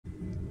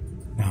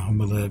Now I'm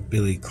gonna let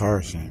Billy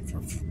Carson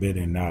from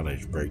Forbidden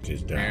Knowledge break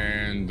this down.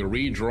 And the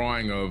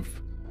redrawing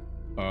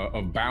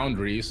of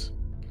boundaries,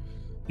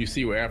 you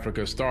see where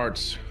Africa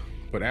starts,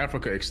 but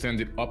Africa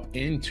extended up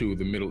into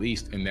the Middle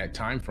East in that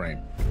time frame.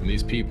 And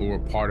these people were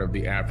part of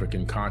the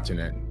African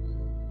continent.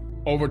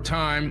 Over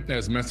time,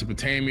 as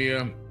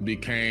Mesopotamia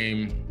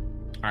became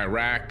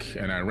Iraq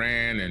and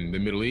Iran and the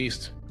Middle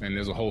East, and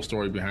there's a whole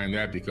story behind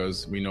that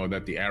because we know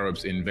that the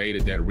Arabs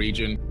invaded that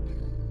region.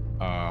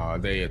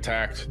 They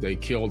attacked, they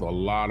killed a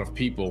lot of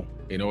people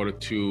in order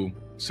to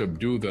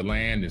subdue the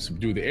land and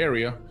subdue the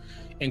area,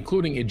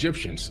 including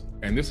Egyptians.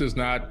 And this is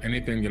not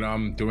anything that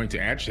I'm doing to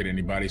agitate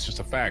anybody, it's just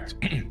a fact.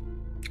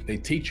 They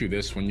teach you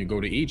this when you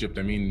go to Egypt.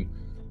 I mean,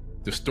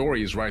 the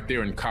story is right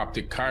there in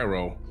Coptic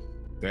Cairo.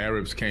 The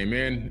Arabs came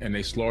in and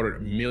they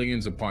slaughtered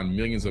millions upon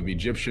millions of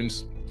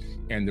Egyptians,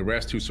 and the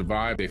rest who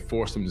survived, they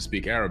forced them to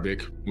speak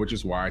Arabic, which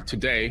is why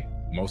today,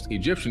 most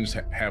Egyptians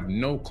have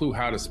no clue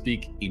how to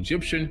speak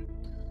Egyptian,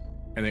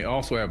 and they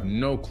also have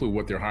no clue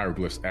what their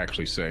hieroglyphs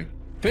actually say.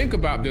 Think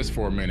about this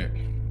for a minute.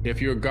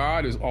 If your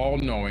God is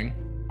all-knowing,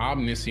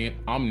 omniscient,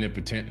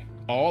 omnipotent,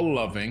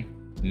 all-loving,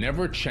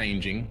 never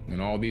changing,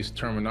 and all these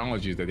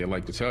terminologies that they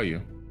like to tell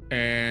you,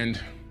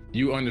 and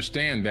you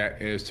understand that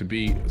as to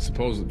be a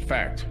supposed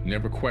fact,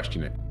 never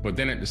question it. But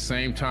then at the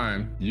same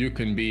time, you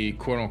can be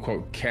quote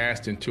unquote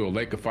cast into a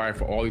lake of fire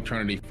for all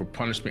eternity for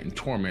punishment and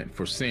torment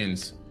for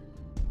sins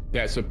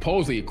that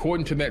supposedly,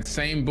 according to that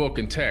same book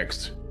and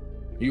text,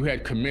 you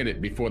had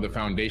committed before the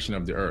foundation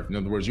of the earth. In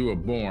other words, you were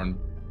born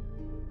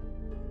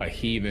a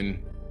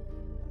heathen,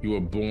 you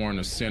were born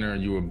a sinner,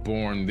 you were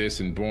born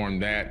this and born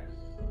that.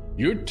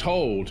 You're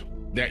told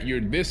that you're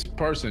this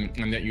person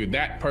and that you're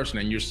that person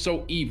and you're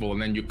so evil,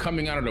 and then you're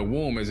coming out of the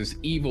womb as this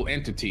evil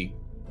entity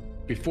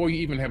before you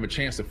even have a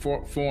chance to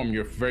form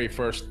your very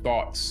first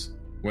thoughts,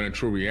 when in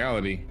true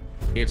reality,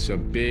 it's a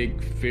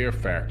big fear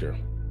factor.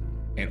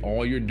 And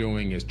all you're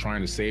doing is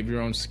trying to save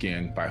your own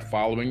skin by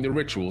following the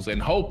rituals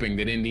and hoping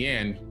that in the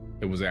end,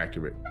 it was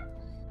accurate.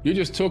 You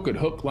just took it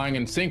hook, line,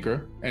 and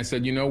sinker and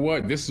said, you know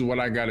what, this is what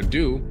I gotta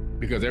do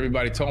because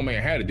everybody told me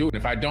I had to do it.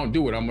 And if I don't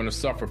do it, I'm gonna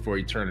suffer for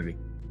eternity.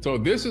 So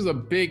this is a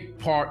big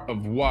part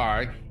of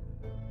why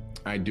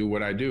I do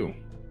what I do.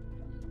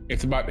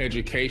 It's about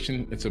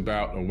education, it's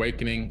about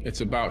awakening,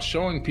 it's about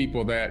showing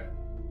people that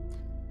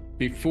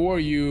before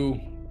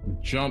you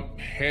jump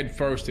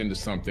headfirst into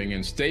something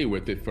and stay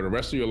with it for the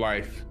rest of your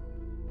life,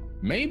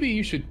 maybe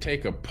you should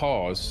take a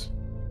pause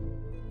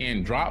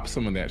and drop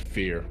some of that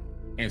fear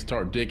and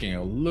start digging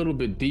a little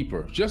bit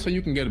deeper, just so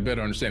you can get a better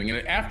understanding.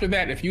 And after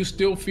that, if you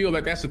still feel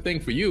that that's the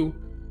thing for you,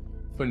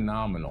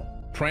 phenomenal.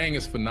 Praying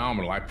is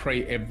phenomenal. I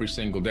pray every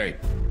single day.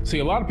 See,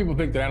 a lot of people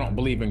think that I don't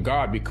believe in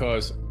God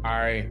because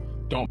I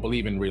don't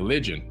believe in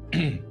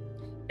religion.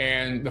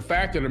 And the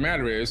fact of the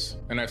matter is,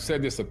 and I've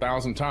said this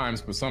 1,000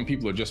 times, but some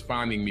people are just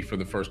finding me for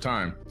the first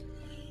time,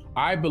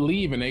 I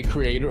believe in a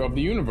creator of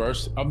the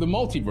universe, of the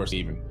multiverse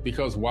even.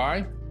 Because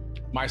why?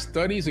 My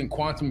studies in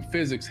quantum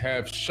physics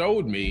have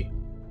showed me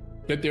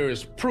that there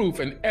is proof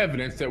and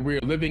evidence that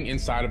we're living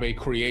inside of a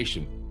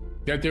creation,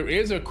 that there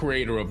is a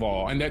creator of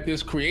all, and that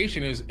this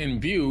creation is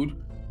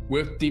imbued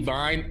with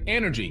divine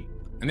energy.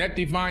 And that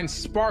divine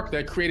spark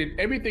that created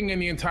everything in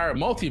the entire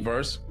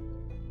multiverse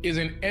is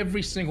in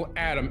every single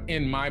atom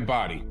in my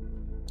body.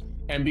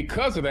 And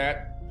because of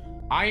that,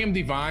 I am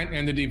divine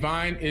and the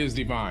divine is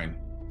divine.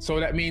 So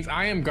that means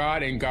I am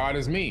God and God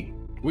is me.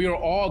 We are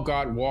all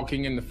God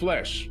walking in the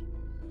flesh.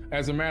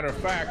 As a matter of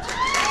fact,